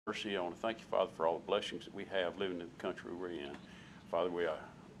mercy. I want to thank you, Father, for all the blessings that we have living in the country we're in. Father, we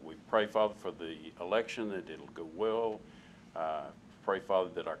pray, Father, for the election, that it'll go well. Pray, Father,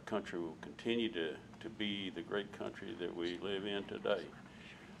 that our country will continue to be the great country that we live in today.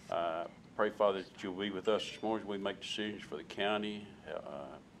 Pray, Father, that you'll be with us this morning as we make decisions for the county.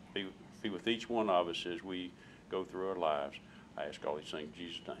 Be with each one of us as we go through our lives. I ask all these things in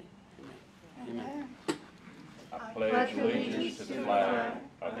Jesus' name. Amen. Amen. I pledge allegiance to the flag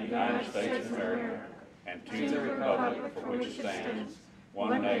of the United States of America and to the republic for which it stands,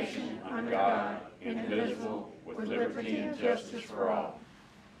 one nation, under God, indivisible, with liberty and justice for all.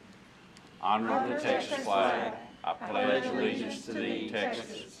 Honoring the Texas flag, I pledge allegiance to thee,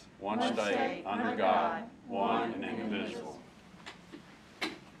 Texas, one state, under God, one and indivisible.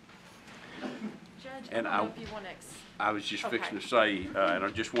 Judge, And I don't know if you want to. I was just fixing to say, and I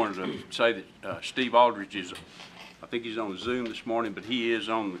just wanted to say that Steve Aldridge is, I think he's on Zoom this morning, but he is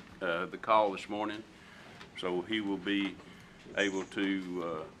on the call this morning. So he will be able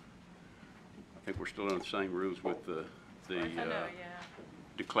to, I think we're still under the same rules with the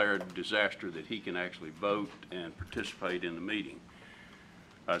declared disaster, that he can actually vote and participate in the meeting.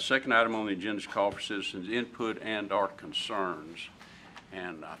 Second item on the agenda is call for citizens' input and our concerns.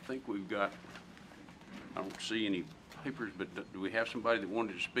 And I think we've got, I don't see any papers, but do we have somebody that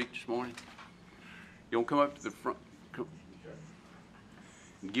wanted to speak this morning? You want to come up to the front?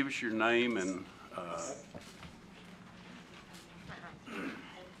 Give us your name and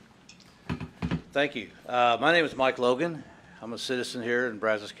Thank you. My name is Mike Logan. I'm a citizen here in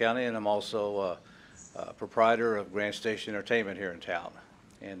Brazos County, and I'm also a proprietor of Grand Station Entertainment here in town.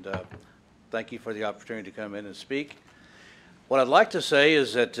 And thank you for the opportunity to come in and speak. What I'd like to say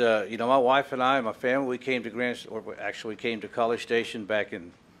is that, you know, my wife and I, my family, we came to College Station back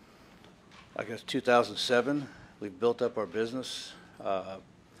in, I guess, 2007. We built up our business.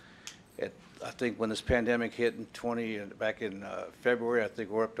 I think when this pandemic hit back in February, I think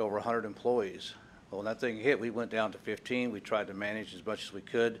we're up to over 100 employees. Well, when that thing hit, we went down to 15. We tried to manage as much as we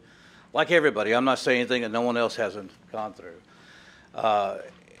could. Like everybody, I'm not saying anything that no one else hasn't gone through.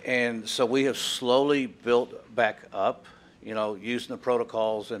 And so we have slowly built back up, you know, using the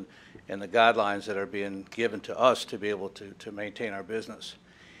protocols and the guidelines that are being given to us to be able to maintain our business.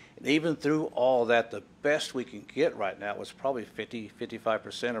 And even through all that, the best we can get right now was probably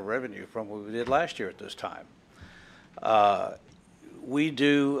 55% of revenue from what we did last year at this time. I'm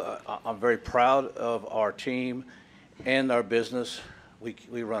very proud of our team and our business.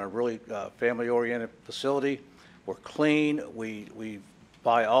 We run a really family-oriented facility. We're clean. We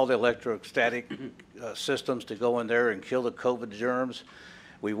buy all the electrostatic systems to go in there and kill the COVID germs.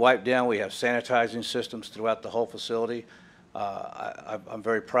 We wipe down. We have sanitizing systems throughout the whole facility. I'm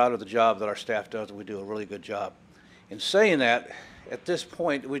very proud of the job that our staff does, and we do a really good job. In saying that, at this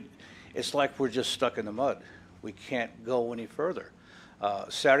point, it's like we're just stuck in the mud. We can't go any further.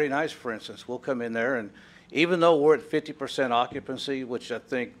 Saturday nights, for instance, we'll come in there, and even though we're at 50% occupancy, which I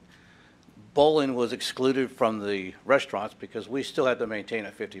think bowling was excluded from the restaurants because we still had to maintain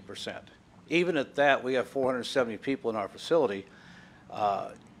at 50%. Even at that, we have 470 people in our facility,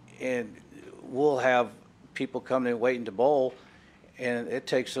 and we'll have people coming in waiting to bowl, and it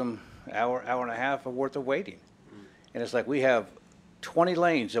takes them an hour and a half worth of waiting. And it's like we have 20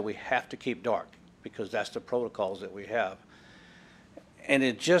 lanes that we have to keep dark because that's the protocols that we have. And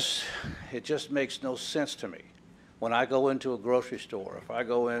it just makes no sense to me. When I go into a grocery store, if I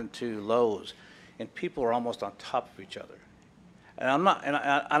go into Lowe's, and people are almost on top of each other. And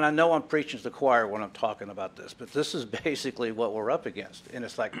I know I'm preaching to the choir when I'm talking about this, but this is basically what we're up against. And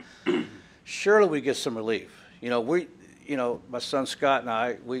it's like, surely we get some relief. You know, my son Scott and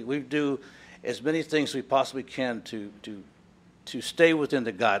I, we do as many things as we possibly can to stay within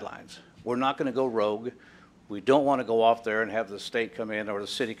the guidelines. We're not going to go rogue. We don't want to go off there and have the state come in or the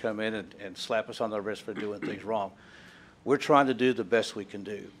city come in and slap us on the wrist for doing things wrong. We're trying to do the best we can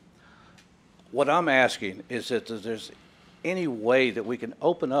do. What I'm asking is that there's any way that we can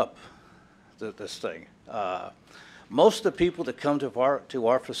open up this thing. Most of the people that come to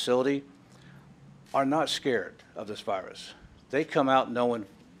our facility are not scared of this virus. They come out knowing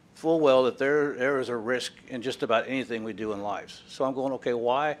full well that there is a risk in just about anything we do in life. So I'm going, okay,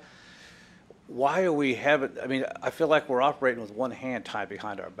 why are we having, I mean, I feel like we're operating with one hand tied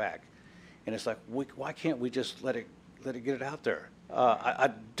behind our back. And it's like, why can't we just let it get it out there?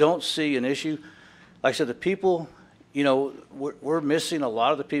 I don't see an issue. Like I said, the people, you know, we're missing a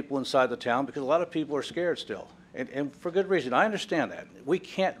lot of the people inside the town because a lot of people are scared still. And for good reason. I understand that. We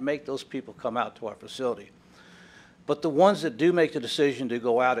can't make those people come out to our facility. But the ones that do make the decision to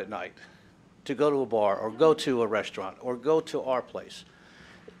go out at night, to go to a bar or go to a restaurant or go to our place,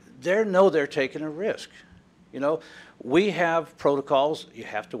 they know they're taking a risk. You know, we have protocols. You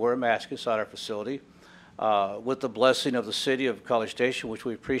have to wear a mask inside our facility. With the blessing of the city of College Station, which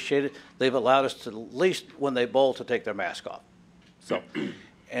we appreciated, they've allowed us to, at least when they bowl, to take their mask off. So,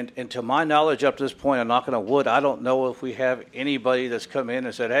 and to my knowledge, up to this point, I'm knocking on wood, I don't know if we have anybody that's come in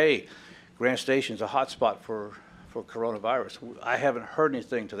and said, hey, Grand Station's a hot spot for coronavirus. I haven't heard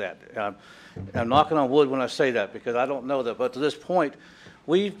anything to that. I'm knocking on wood when I say that, because I don't know that. But to this point,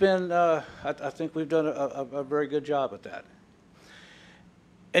 we've been, I think we've done a very good job at that.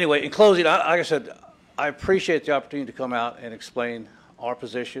 Anyway, in closing, like I said, I appreciate the opportunity to come out and explain our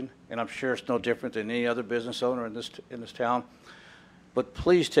position, and I'm sure it's no different than any other business owner in this town. But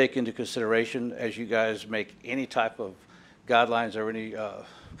please take into consideration, as you guys make any type of guidelines or any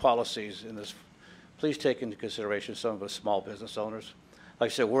policies in this, please take into consideration some of us small business owners.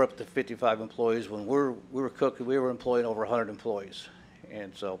 Like I said, we're up to 55 employees. When we were cooking, we were employing over 100 employees.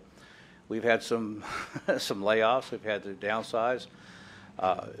 And so we've had some some layoffs. We've had to downsize.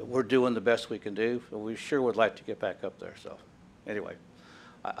 We're doing the best we can do. But we sure would like to get back up there. So anyway,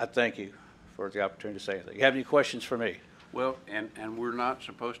 I thank you for the opportunity to say anything. You have any questions for me? Well, and we're not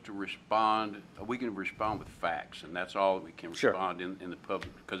supposed to respond. We can respond with facts, and that's all we can Sure. respond in the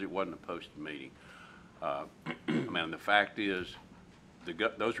public, because it wasn't a posted meeting. I mean, the fact is,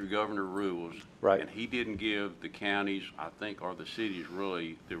 those are governor rules. Right. And he didn't give the counties, I think, or the cities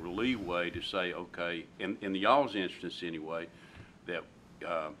really the leeway to say, okay, in y'all's instance anyway, that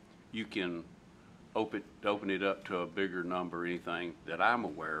you can open it up to a bigger number, anything that I'm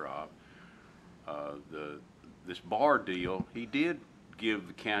aware of. This bar deal, he did give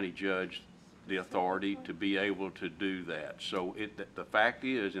the county judge the authority to be able to do that. So the fact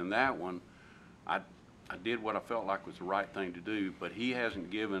is, in that one, I did what I felt like was the right thing to do, but he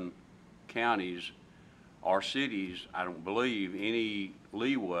hasn't given counties or cities, I don't believe, any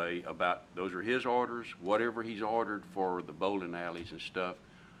leeway about, those are his orders, whatever he's ordered for the bowling alleys and stuff.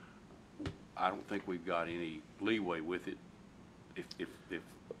 I don't think we've got any leeway with it. If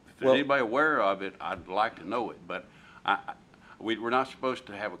there's anybody aware of it, I'd like to know it, but we're not supposed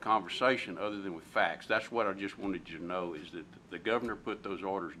to have a conversation other than with facts. That's what I just wanted you to know, is that the governor put those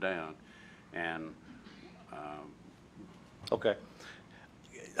orders down, and Okay.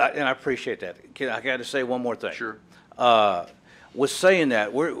 And I appreciate that. I got to say one more thing. Sure. With saying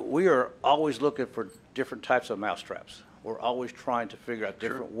that, we are always looking for different types of mousetraps. We're always trying to figure out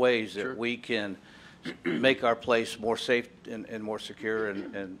different ways that we can make our place more safe and more secure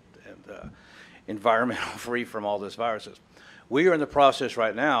and environmental free from all these viruses. We are in the process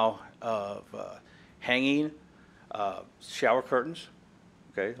right now of hanging shower curtains,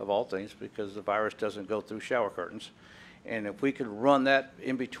 okay, of all things, because the virus doesn't go through shower curtains. And if we could run that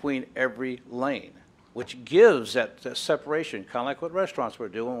in between every lane, which gives that separation, kind of like what restaurants were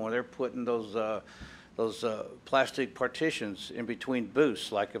doing when they're putting those plastic partitions in between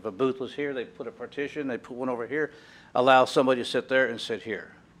booths. Like if a booth was here, they put a partition, they put one over here, allow somebody to sit there and sit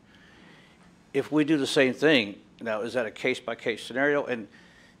here. If we do the same thing, now is that a case-by-case scenario? And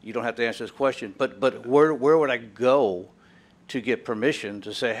you don't have to answer this question, but where would I go to get permission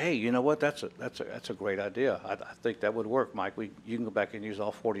to say, hey, you know what, that's a great idea. I think that would work, Mike. You can go back and use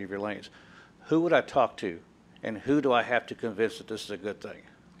all 40 of your lanes. Who would I talk to, and who do I have to convince that this is a good thing?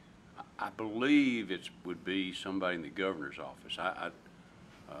 I believe it would be somebody in the governor's office.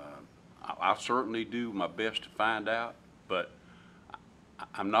 I'll certainly do my best to find out, but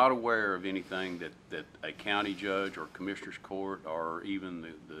I'm not aware of anything that a county judge or commissioner's court or even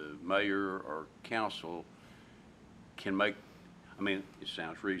the mayor or council can make. I mean, it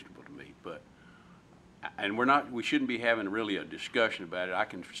sounds reasonable to me, but, and we shouldn't be having really a discussion about it. I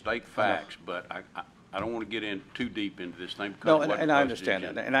can state facts, but I don't want to get in too deep into this thing. No, and I understand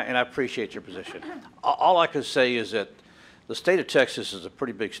that, and I appreciate your position. All I can say is that the state of Texas is a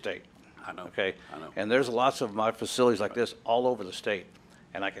pretty big state. I know. Okay? I know. And there's lots of my facilities like this all over the state.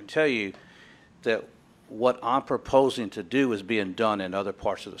 And I can tell you that what I'm proposing to do is being done in other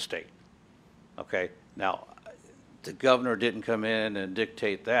parts of the state. Okay? Now, the governor didn't come in and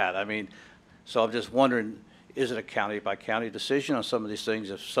dictate that. I mean, so I'm just wondering, is it a county-by-county decision on some of these things?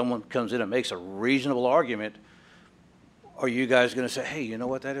 If someone comes in and makes a reasonable argument, are you guys going to say, hey, you know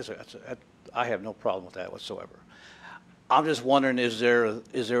what, I have no problem with that whatsoever. I'm just wondering, is there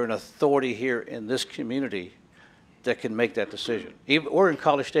an authority here in this community that can make that decision? Or in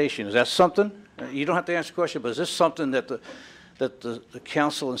College Station, is that something? You don't have to answer the question, but is this something that the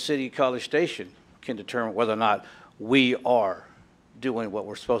council and city of College Station can determine whether or not we are doing what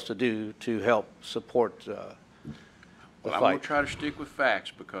we're supposed to do to help support the Well, fight? I'm going to try to stick with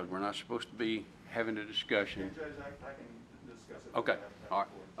facts, because we're not supposed to be having a discussion. Judge, I can discuss it. Okay, all right.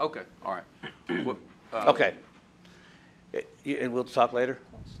 Okay, all right. What, Okay. And we'll talk later?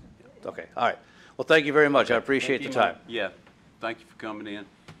 Okay, all right. Well, thank you very much. I appreciate the Thank time. you. Yeah, thank you for coming in.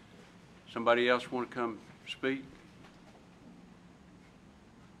 Somebody else want to come speak?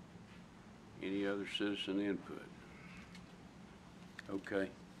 Any other citizen input? Okay.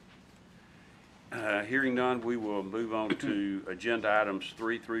 Hearing none, we will move on to agenda items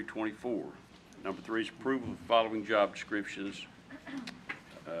 3 through 24. Number 3 is approval of the following job descriptions.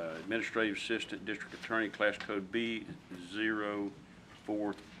 Administrative Assistant District Attorney, Class Code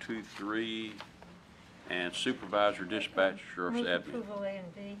B0423, and Supervisor Dispatcher Move Admin. approval A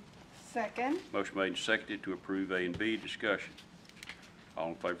and B. Second. Motion made and seconded to approve A and B. Discussion. All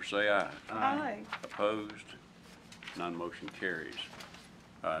in favor say aye. Aye. Opposed? None motion carries.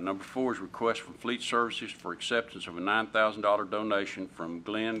 Number 4 is request from Fleet Services for acceptance of a $9,000 donation from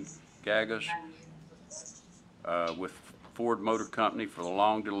Glenn Gagas with Ford Motor Company for the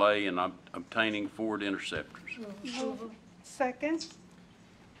long delay in obtaining Ford Interceptors. Move approval. Second.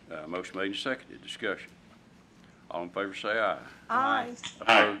 Motion made and seconded. Discussion. All in favor say aye.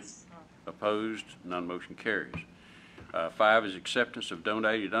 Aye. Opposed? None motion carries. 5 is acceptance of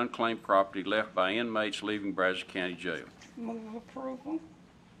donated unclaimed property left by inmates leaving Brazos County Jail. Move approval.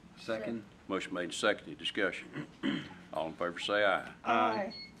 Second. Motion made and seconded. Discussion. All in favor say aye.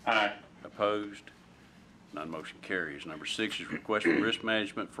 Aye. Opposed? None motion carries. Number 6 is request from Risk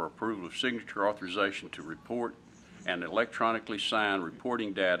Management for approval of signature authorization to report and electronically sign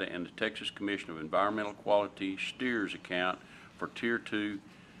reporting data in the Texas Commission of Environmental Quality Steers account for Tier 2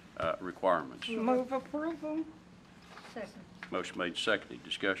 requirements. Move approval. Second. Motion made and seconded.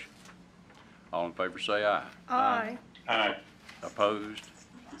 Discussion. All in favor say aye. Aye. Opposed?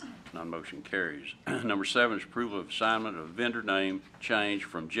 None motion carries. Number 7 is approval of assignment of vendor name change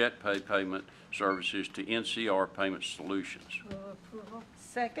from JetPay Payment Services to NCR Payment Solutions. Move approval.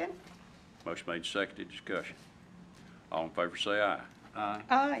 Second. Motion made, seconded, discussion. All in favor say aye.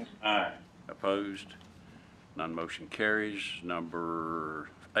 Aye. Aye. Opposed? None motion carries. Number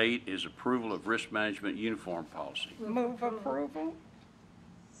 8 is approval of risk management uniform policy. Move approval.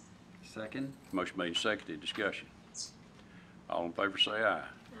 Second. Motion made, seconded, discussion. All in favor say aye.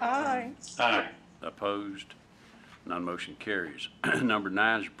 Aye. Opposed? None motion carries. Number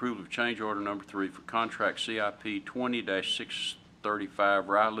 9 is approval of change order number 3 for contract CIP 20-635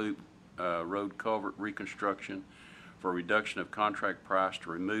 Rye Loop Road Culvert Reconstruction for a reduction of contract price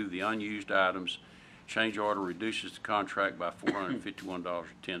to remove the unused items. Change order reduces the contract by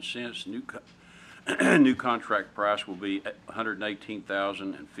 $451.10. New contract price will be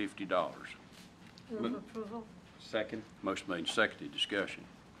 $118,050. Move approval. Second. Motion made and seconded. Discussion.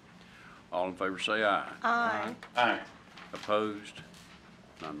 All in favor say aye. Aye. Opposed?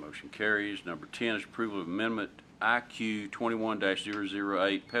 None motion carries. Number 10 is approval of amendment IQ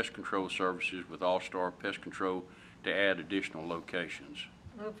 21-008 Pest Control Services with All-Star Pest Control to add additional locations.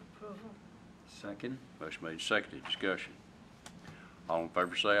 Move approval. Second. Motion made and seconded. Discussion. All in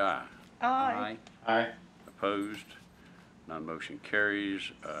favor say aye. Aye. Opposed? None motion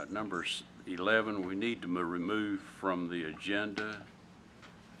carries. Number 11, we need to remove from the agenda.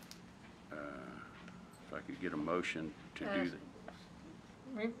 If I could get a motion to do that.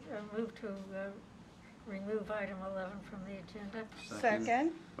 Move to remove item 11 from the agenda.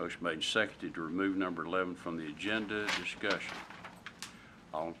 Second. Motion made and seconded to remove number 11 from the agenda. Discussion.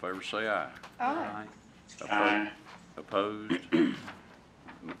 All in favor say aye. Aye. Opposed?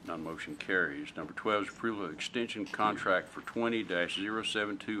 None motion carries. Number 12 is approval of extension contract for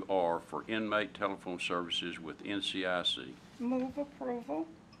 20-072R for inmate telephone services with NCIC. Move approval.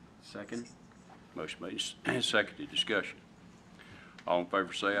 Second. Motion made and seconded. Discussion. All in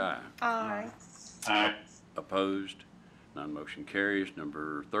favor say aye. Aye. Opposed? None motion carries.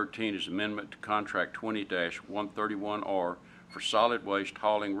 Number 13 is amendment to contract 20-131R for solid waste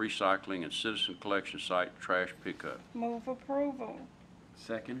hauling, recycling, and citizen collection site trash pickup. Move approval.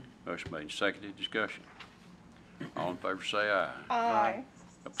 Second. Motion made and seconded. Discussion. All in favor say aye. Aye.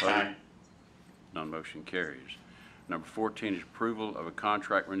 Opposed? None motion carries. Number 14 is approval of a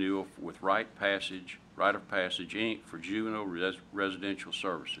contract renewal with Right of Passage, Inc. for juvenile residential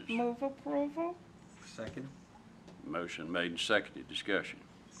services. Move approval. Second. Motion made and seconded. Discussion.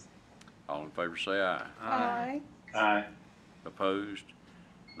 All in favor say aye. Aye. Opposed?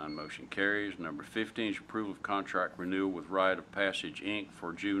 None motion carries. Number 15 is approval of contract renewal with Right of Passage, Inc.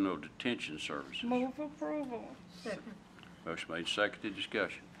 for juvenile detention services. Move approval. Second. Motion made and seconded.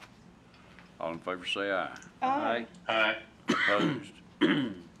 Discussion. All in favor say aye. Aye. Opposed?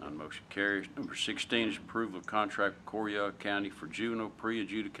 None motion carries. Number 16 is approval of contract with Correa County for juvenile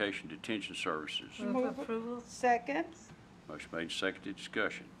pre-adjudication detention services. Move approval. Second. Motion made, seconded,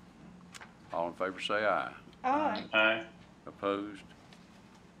 discussion. All in favor say aye. Aye. Aye. Opposed?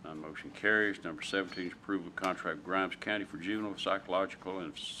 None motion carries. Number 17 is approval of contract with Grimes County for juvenile psychological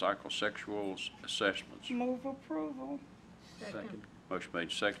and psychosexual assessments. Move approval. Second. Motion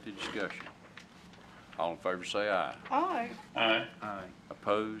made, seconded, discussion. All in favor say aye. Aye. Aye. Aye.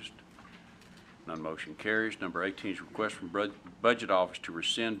 Opposed? None motion carries. Number 18 is request from Budget Office to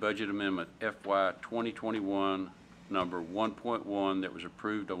rescind budget amendment FY 2021 number 1.1 that was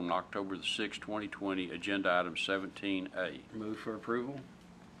approved on October the 6th, 2020, agenda item 17A. Move for approval.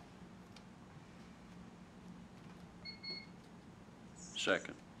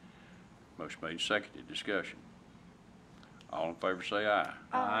 Second. Motion made, seconded, discussion. All in favor say aye.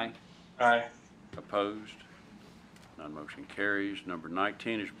 Aye. Aye. Opposed? None motion carries. Number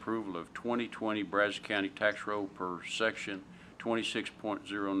 19 is approval of 2020 Brazos County Tax Roll per Section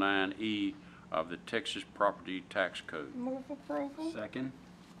 26.09E of the Texas Property Tax Code. Move approval. Second.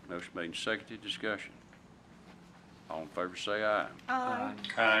 Motion made and seconded, discussion. All in favor say aye. Aye.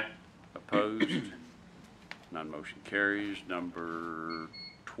 Aye. Opposed? None motion carries. Number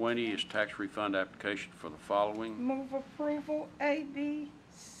 20 is tax refund application for the following. Move approval A, B,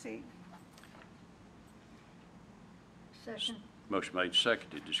 C. Second. Motion made,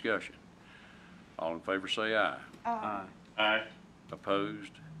 seconded, discussion. All in favor say aye. Aye. Aye.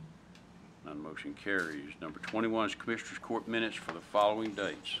 Opposed? None motion carries. Number 21 is Commissioners Court minutes for the following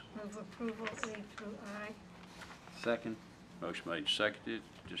dates. Move approval A through I. Second. Motion made, seconded,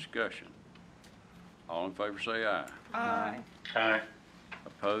 discussion. All in favor say aye. Aye. Aye.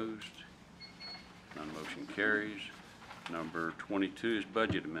 Opposed? None motion carries. Number 22 is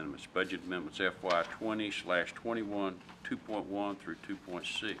budget amendments. Budget amendments FY 20/21, 2.1 through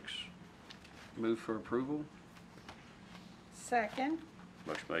 2.6. Move for approval. Second.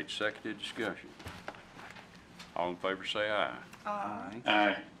 Motion made, seconded, discussion. All in favor say aye. Aye.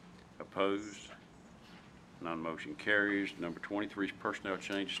 Aye. Opposed? None motion carries. Number 23 is personnel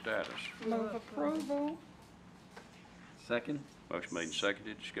change status. Move approval. Second. Motion made and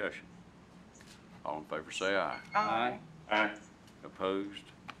seconded, discussion. All in favor say aye. Aye. Aye. Opposed?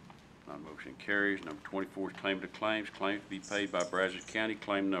 None motion carries. Number 24 is claim to claims. Claims to be paid by Brazos County.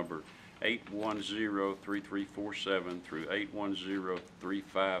 Claim number 8103347 through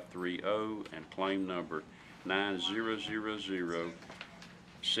 8103530 and claim number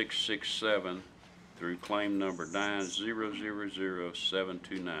 9000667 through claim number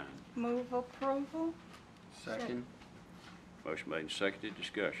 9000729. Move approval. Second. Motion made and seconded,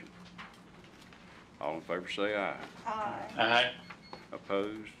 discussion. All in favor say aye. Aye. Aye.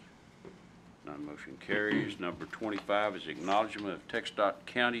 Opposed? None motion carries. Number 25 is acknowledgment of TxDOT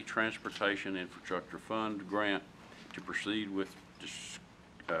County Transportation Infrastructure Fund grant to proceed with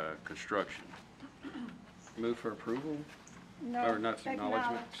construction. Move for approval. No. Or not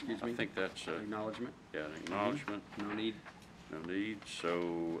acknowledgement, excuse I me. think that's, Acknowledgement. yeah, an acknowledgement. No need. No need.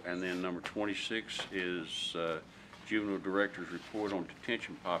 So, and then number 26 is Juvenile Director's Report on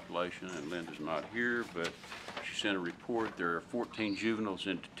Detention Population, and Linda's not here, but she sent a report. There are 14 juveniles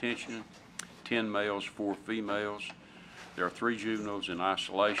in detention, 10 males, 4 females. There are 3 juveniles in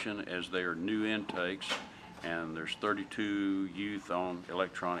isolation as they are new intakes, and there's 32 youth on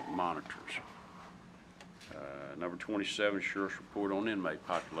electronic monitors. Number 27, Sheriff's Report on Inmate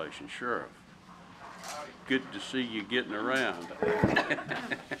Population. Sheriff, good to see you getting around.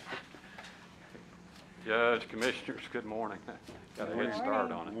 Judge, Commissioners, good morning. Got a head start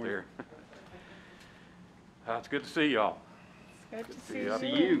on it there. It's good to see y'all. Good to See you up See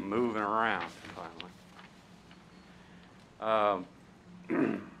and you. moving around finally.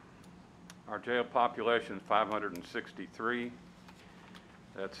 Our jail population is 563.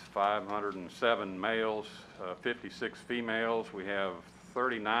 That's 507 males, 56 females. We have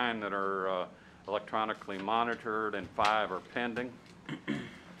 39 that are electronically monitored and 5 are pending.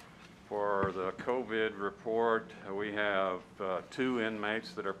 For the COVID report, we have 2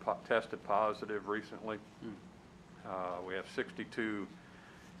 inmates that are tested positive recently. We have 62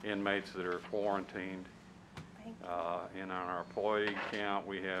 inmates that are quarantined. In our employee count,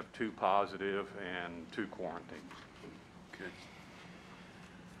 we have 2 positive and 2 quarantined. Okay.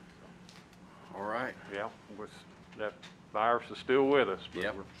 All right. Yeah, that virus is still with us. But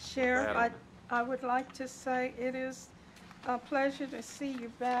Yep. we're Sheriff, battling I would like to say it is a pleasure to see you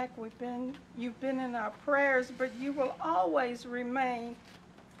back. You've been in our prayers, but you will always remain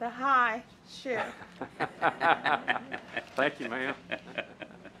the high sheriff. Thank you, ma'am.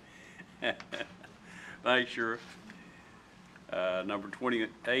 Thanks, Sheriff. Number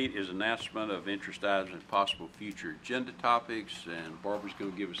 28 is announcement of interest items and possible future agenda topics, and Barbara's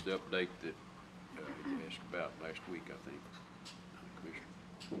going to give us the update that asked about last week, I think,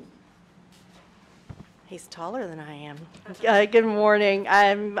 Commissioner. He's taller than I am. Good morning.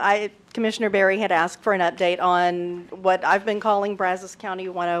 Commissioner Berry had asked for an update on what I've been calling Brazos County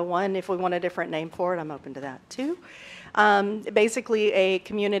 101. If we want a different name for it, I'm open to that too. Basically, a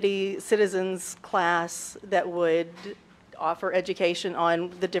community citizens class that would offer education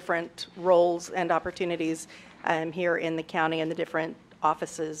on the different roles and opportunities here in the county and the different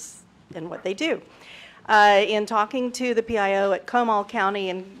offices and what they do. In talking to the PIO at Comal County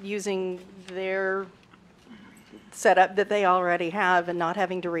and using their setup that they already have and not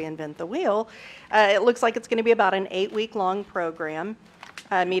having to reinvent the wheel, it looks like it's going to be about an 8-week-long program,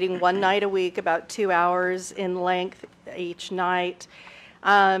 meeting one night a week, about 2 hours in length each night.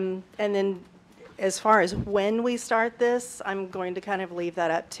 And then as far as when we start this, I'm going to kind of leave that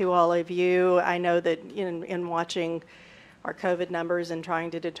up to all of you. I know that in watching our COVID numbers and trying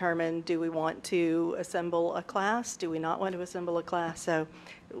to determine, do we want to assemble a class? Do we not want to assemble a class? So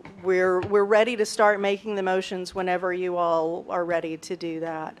we're ready to start making the motions whenever you all are ready to do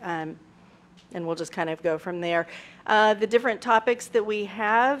that. And we'll just kind of go from there. The different topics that we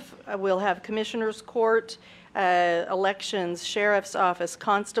have, we'll have Commissioners Court, elections, Sheriff's Office,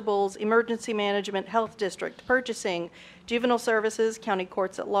 Constables, Emergency Management, Health District, Purchasing, Juvenile Services, County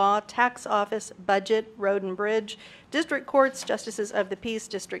Courts at Law, Tax Office, Budget, Road and Bridge, District Courts, Justices of the Peace,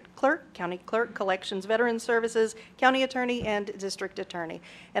 District Clerk, County Clerk, Collections, Veterans Services, County Attorney, and District Attorney.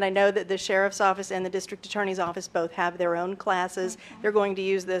 And I know that the Sheriff's Office and the District Attorney's Office both have their own classes. They're going to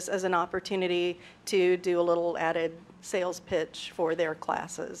use this as an opportunity to do a little added sales pitch for their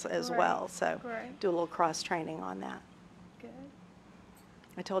classes as Great, well. So great. do a little cross-training on that. Good,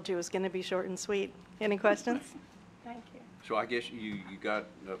 I told you it was going to be short and sweet. Any questions? thank you. So I guess you got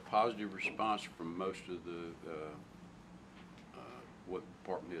a positive response from most of the, what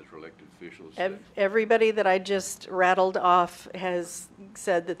department heads or elected officials? Everybody that I just rattled off has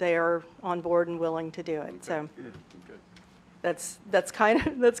said that they are on board and willing to do it. So Okay. that's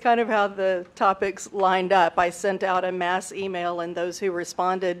kind of how the topics lined up. I sent out a mass email, and those who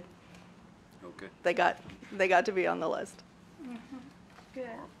responded, Okay. they got to be on the list. Good.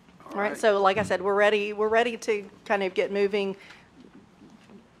 All right. So like I said, we're ready to kind of get moving.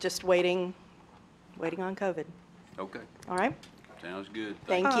 Just waiting on COVID. Okay. All right. Sounds good.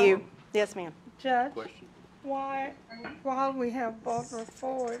 Thank you. you. Yes, ma'am. Judge, Question? while we have Barbara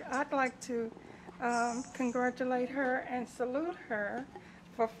Ford, I'd like to congratulate her and salute her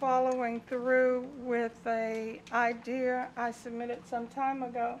for following through with an idea I submitted some time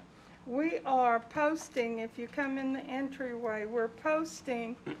ago. We are posting, if you come in the entryway, we're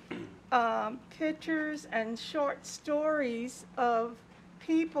posting pictures and short stories of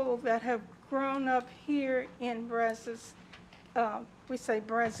people that have grown up here in Brazos. We say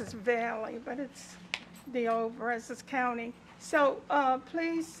Brazos Valley, but it's the old Brazos County. So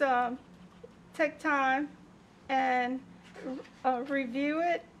please take time and review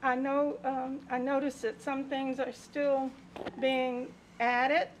it. I know I noticed that some things are still being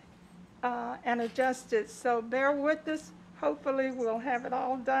added and adjusted, so bear with us. Hopefully we'll have it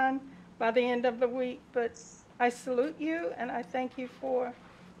all done by the end of the week, but I salute you and I thank you for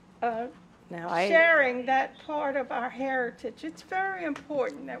sharing that part of our heritage. It's very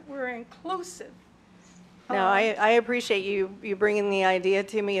important that we're inclusive. No, I appreciate you bringing the idea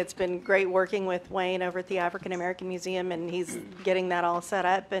to me. It's been great working with Wayne over at the African American Museum, and he's getting that all set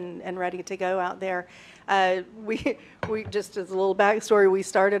up and ready to go out there. We just as a little backstory, we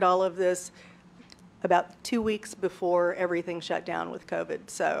started all of this about 2 weeks before everything shut down with COVID.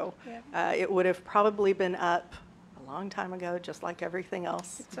 So it would have probably been up a long time ago, just like everything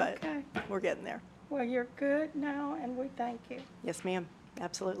else. It's but okay. We're getting there. Well, you're good now, and we thank you. Yes, ma'am.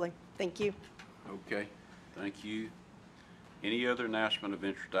 Absolutely. Thank you. Okay. Thank you. Any other announcement of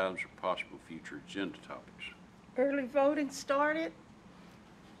interest items or possible future agenda topics? Early voting started,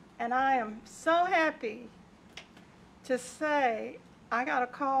 and I am so happy to say I got a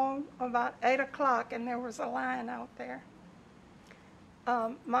call about 8 o'clock, and there was a line out there.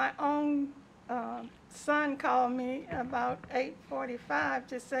 My own son called me about 8:45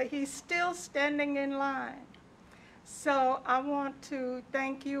 to say he's still standing in line. So I want to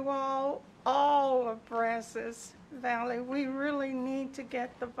thank you all of Brazos Valley. We really need to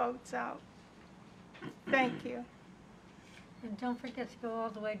get the votes out. Thank you. And don't forget to go all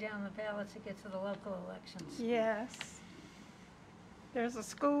the way down the ballot to get to the local elections. Yes. There's a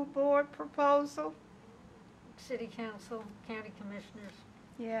school board proposal. City council, county commissioners.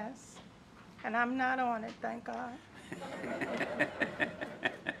 Yes. And I'm not on it, thank God.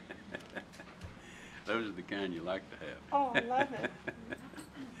 Those are the kind you like to have. Oh, I love it.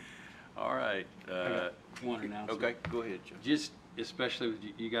 All right. One announcement. Okay, go ahead, Joe. Just especially with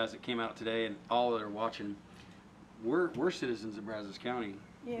you guys that came out today and all that are watching, we're citizens of Brazos County.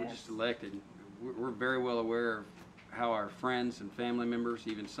 We're Yes. just elected. We're very well aware of how our friends and family members,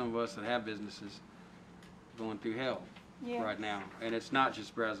 even some of us that have businesses, going through hell Yes. right now. And it's not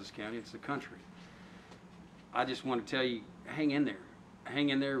just Brazos County, it's the country. I just want to tell you, hang in there. Hang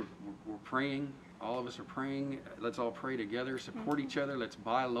in there. We're praying. All of us are praying. Let's all pray together, support each other. Let's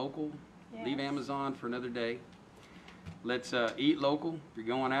buy local. Leave Yes. Amazon for another day. Let's eat local. If you're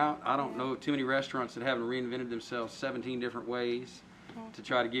going out, I don't know too many restaurants that haven't reinvented themselves 17 different ways to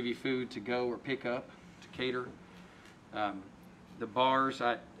try to give you food to go or pick up, to cater. The bars,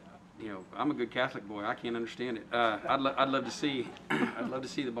 I'm a good Catholic boy. I can't understand it. I'd love to see, I'd love to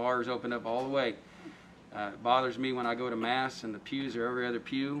see the bars open up all the way. It bothers me when I go to mass and the pews are every other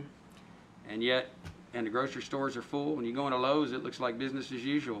pew, and the grocery stores are full. When you go into Lowe's, it looks like business as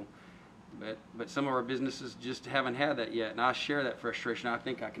usual. But some of our businesses just haven't had that yet, and I share that frustration. I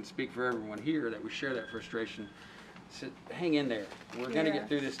think I can speak for everyone here that we share that frustration. So hang in there. We're going to get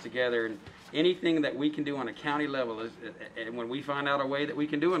through this together, and anything that we can do on a county level is, and when we find out a way that we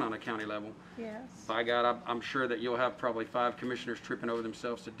can do it on a county level, Yes. by God, I'm sure that you'll have probably 5 commissioners tripping over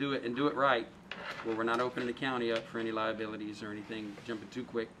themselves to do it and do it right, where we're not opening the county up for any liabilities or anything jumping too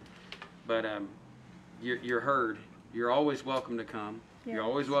quick. But you're heard. You're always welcome to come. You're Yes.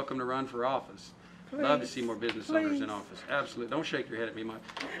 always welcome to run for office. Love to Please. see more business owners in Please. office. Absolutely. Don't shake your head at me, Mike.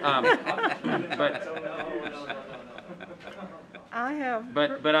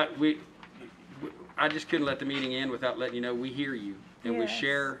 I just couldn't let the meeting end without letting you know we hear you and we Yes.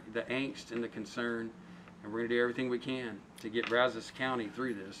 share the angst and the concern, and we're going to do everything we can to get Brazos County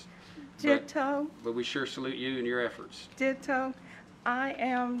through this. Ditto. But we sure salute you and your efforts. Ditto. I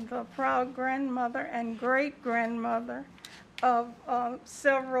am the proud grandmother and great-grandmother of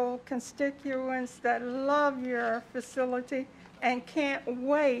several constituents that love your facility and can't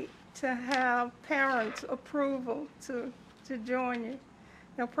wait to have parents' approval to join you.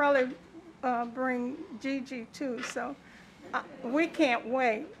 They'll probably bring Gigi too, so we can't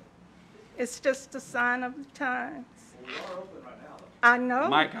wait. It's just a sign of the times. I know.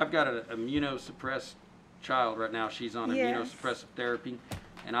 Mike, I've got an immunosuppressed child right now. She's on Yes. immunosuppressive therapy,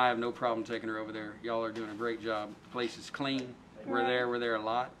 and I have no problem taking her over there. Y'all are doing a great job. The place is clean. We're there a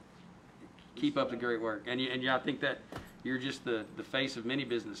lot. Keep up the great work. And I think that you're just the face of many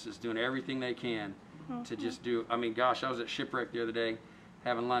businesses doing everything they can to just do. I mean, gosh, I was at Shipwreck the other day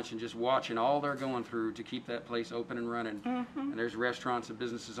having lunch and just watching all they're going through to keep that place open and running. And there's restaurants and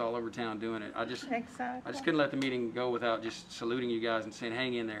businesses all over town doing it. I just Exactly. couldn't let the meeting go without just saluting you guys and saying,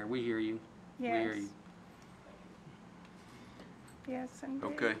 hang in there. We hear you. We hear Yes. you. Yes, indeed.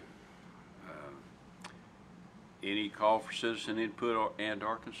 Okay. Any call for citizen input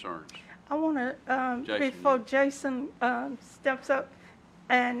and/or concerns? I want to, Jason, before Jason steps up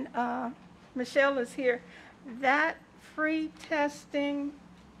and Michelle is here, that free testing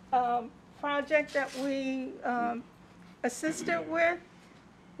project that we assisted with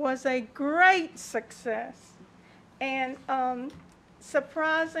was a great success. And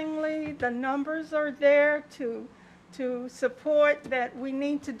surprisingly, the numbers are there to support that we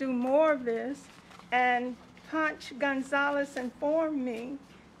need to do more of this. And Punch Gonzalez informed me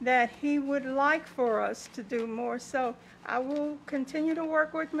that he would like for us to do more. So I will continue to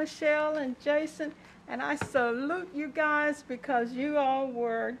work with Michelle and Jason, and I salute you guys because you all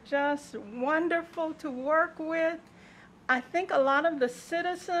were just wonderful to work with. I think a lot of the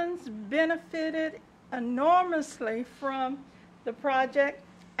citizens benefited enormously from the project,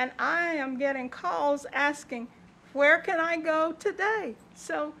 and I am getting calls asking, where can I go today?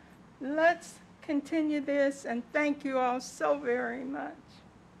 So let's continue this, and thank you all so very much.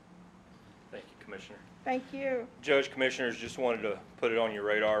 Thank you, Commissioner. Thank you. Judge, Commissioners, just wanted to put it on your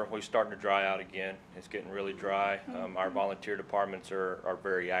radar. We're starting to dry out again. It's getting really dry. Our volunteer departments are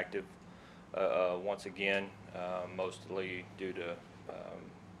very active once again, mostly due to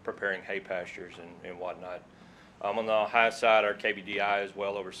preparing hay pastures and whatnot. On the high side, our KBDI is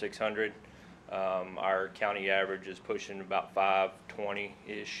well over 600. Our county average is pushing about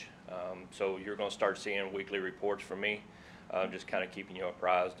 520-ish. So you're going to start seeing weekly reports from me, just kind of keeping you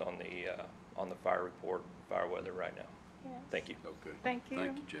apprised on the fire report, fire weather right now. Yes. Thank you. Okay. Thank you.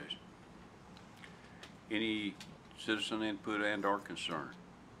 Thank you, Jason. Any citizen input and/or concern?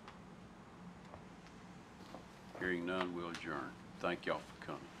 Hearing none, we'll adjourn. Thank y'all for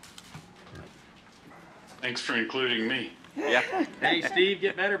coming. Thanks for including me. Yeah. Hey, Steve,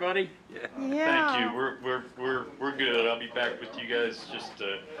 get better, buddy. Yeah. Thank you. We're good. I'll be back with you guys just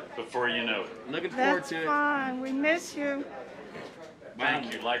before you know it. Looking forward That's to it. fine. We miss you.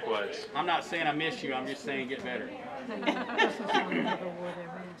 Thank you, likewise. I'm not saying I miss you, I'm just saying get better. Brussels never wore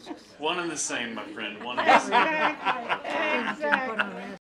their masks. One and the same, my friend, one and the same. Exactly,